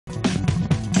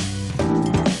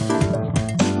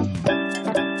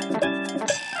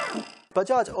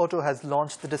Bajaj Auto has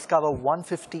launched the Discover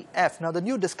 150F. Now, the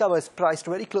new Discover is priced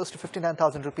very close to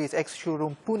 59,000 rupees,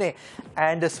 ex-showroom Pune.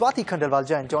 And Swati Khandelwal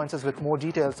Jain joins us with more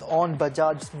details on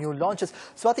Bajaj's new launches.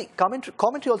 Swati,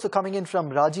 commentary also coming in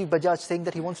from Rajiv Bajaj saying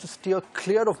that he wants to steer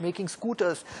clear of making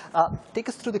scooters. Take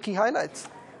us through the key highlights.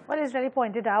 Well, as Reddy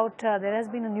pointed out, there has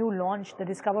been a new launch, the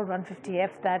Discover 150F,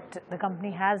 that the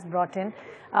company has brought in.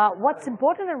 What's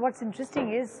important and what's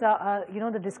interesting is,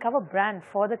 the Discover brand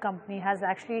for the company has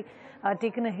actually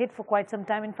taken a hit for quite some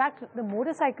time. In fact, the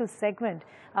motorcycle segment,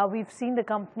 we've seen the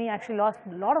company actually lost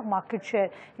a lot of market share.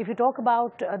 If you talk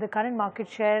about the current market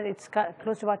share, it's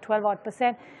close to about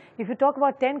 12%. If you talk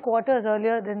about 10 quarters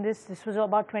earlier than this was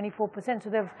about 24%. So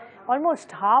they've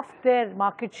almost halved their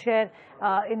market share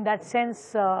in that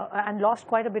sense and lost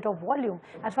quite a bit of volume.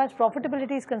 As far as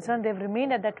profitability is concerned, they've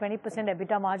remained at that 20%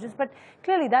 EBITDA margins. But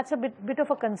clearly, that's a bit of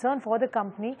a concern for the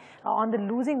company on the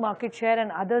losing market share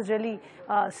and others really,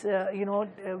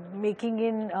 making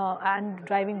in and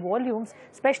driving volumes,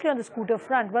 especially on the scooter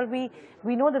front. Well,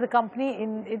 we know that the company,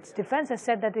 in its defense, has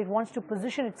said that it wants to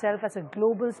position itself as a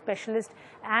global specialist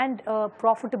and a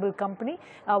profitable company.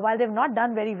 While they've not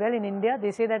done very well in India,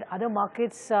 they say that other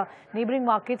markets, neighboring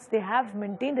markets, they have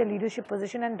maintained their leadership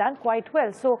position and done quite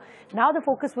well. So now the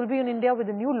focus will be on India with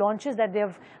the new launches that they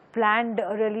have planned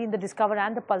really in the Discover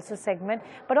and the Pulsar segment.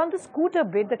 But on the scooter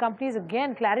bit, the company has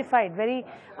again clarified very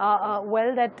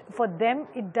well that for them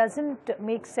it doesn't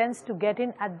make sense to get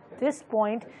in at this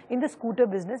point in the scooter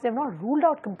business. They've not ruled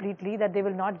out completely that they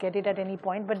will not get it at any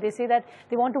point, but they say that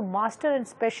they want to master and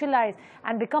specialize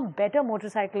and become better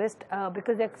motorcyclists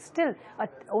because they're still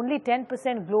only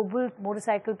 10% global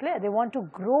motorcycle player. They want to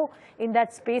grow in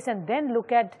that space and then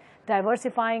look at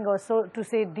diversifying or so to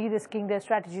say de-risking their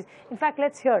strategies. In fact,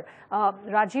 let's hear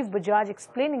Rajiv Bajaj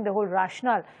explaining the whole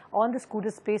rationale on the scooter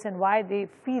space and why they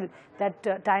feel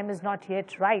that time is not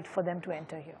yet right for them to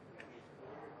enter here.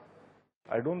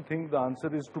 I don't think the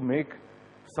answer is to make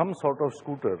some sort of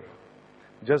scooter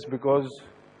just because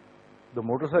the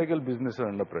motorcycle business is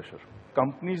under pressure.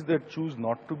 Companies that choose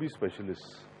not to be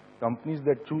specialists, companies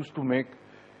that choose to make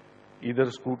either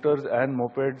scooters and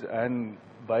mopeds and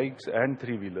bikes and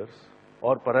three-wheelers,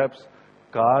 or perhaps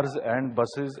cars and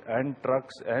buses and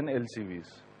trucks and LCVs.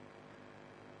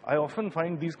 I often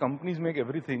find these companies make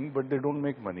everything, but they don't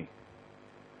make money.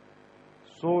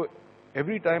 So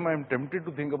every time I'm tempted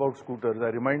to think about scooters, I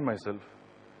remind myself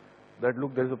that,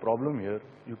 look, there's a problem here.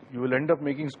 You will end up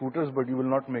making scooters, but you will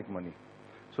not make money.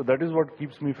 So that is what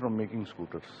keeps me from making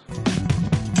scooters.